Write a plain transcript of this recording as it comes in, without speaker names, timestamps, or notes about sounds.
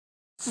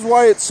This is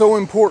why it's so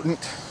important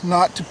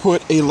not to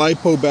put a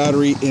LiPo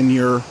battery in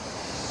your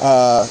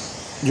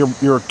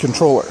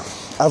controller.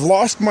 I've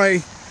lost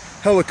my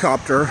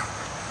helicopter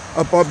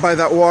up by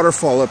that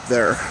waterfall up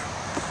there.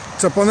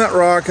 It's up on that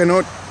rock. I know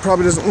it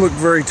probably doesn't look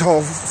very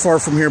far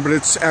from here, but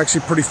it's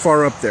actually pretty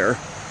far up there.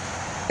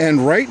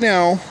 And right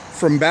now,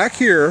 from back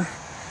here,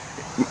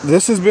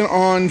 this has been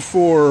on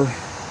for,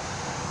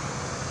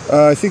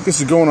 I think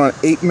this is going on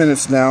 8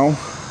 minutes now.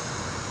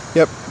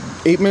 Yep,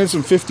 8 minutes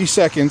and 50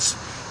 seconds.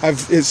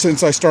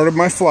 Since I started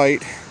my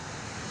flight,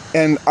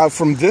 and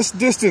from this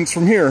distance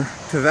from here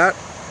to that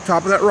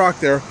top of that rock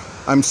there,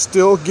 I'm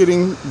still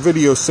getting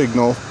video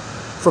signal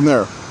from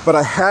there. But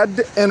I had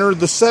to enter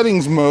the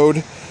settings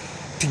mode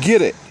to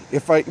get it.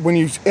 When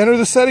you enter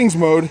the settings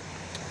mode,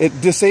 it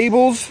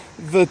disables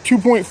the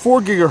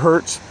 2.4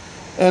 gigahertz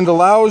and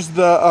allows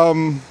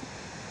the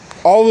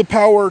all the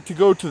power to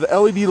go to the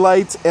LED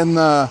lights and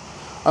the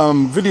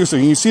video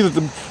signal. You see that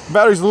the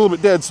battery's a little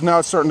bit dead, so now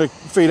it's starting to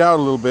fade out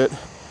a little bit.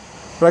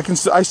 But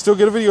I still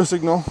get a video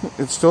signal.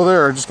 It's still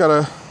there. I just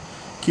gotta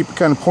keep it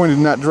kind of pointed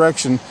in that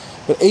direction.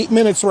 But 8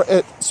 minutes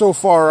so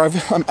far.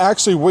 I'm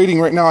actually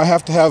waiting right now. I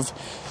have to have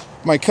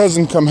my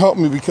cousin come help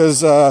me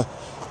because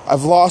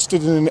I've lost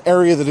it in an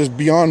area that is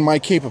beyond my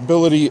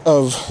capability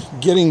of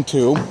getting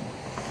to.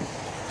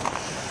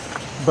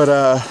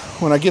 But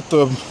when I get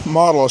the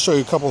model, I'll show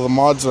you a couple of the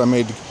mods that I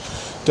made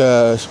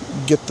to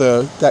get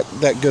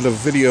that good of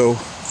video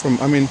from.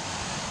 I mean,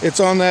 it's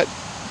on that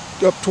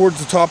up towards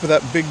the top of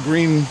that big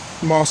green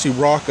mossy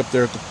rock up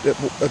there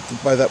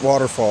by that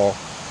waterfall.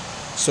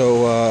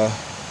 So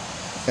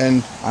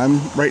and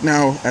I'm right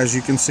now, as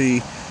you can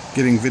see,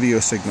 getting video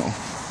signal.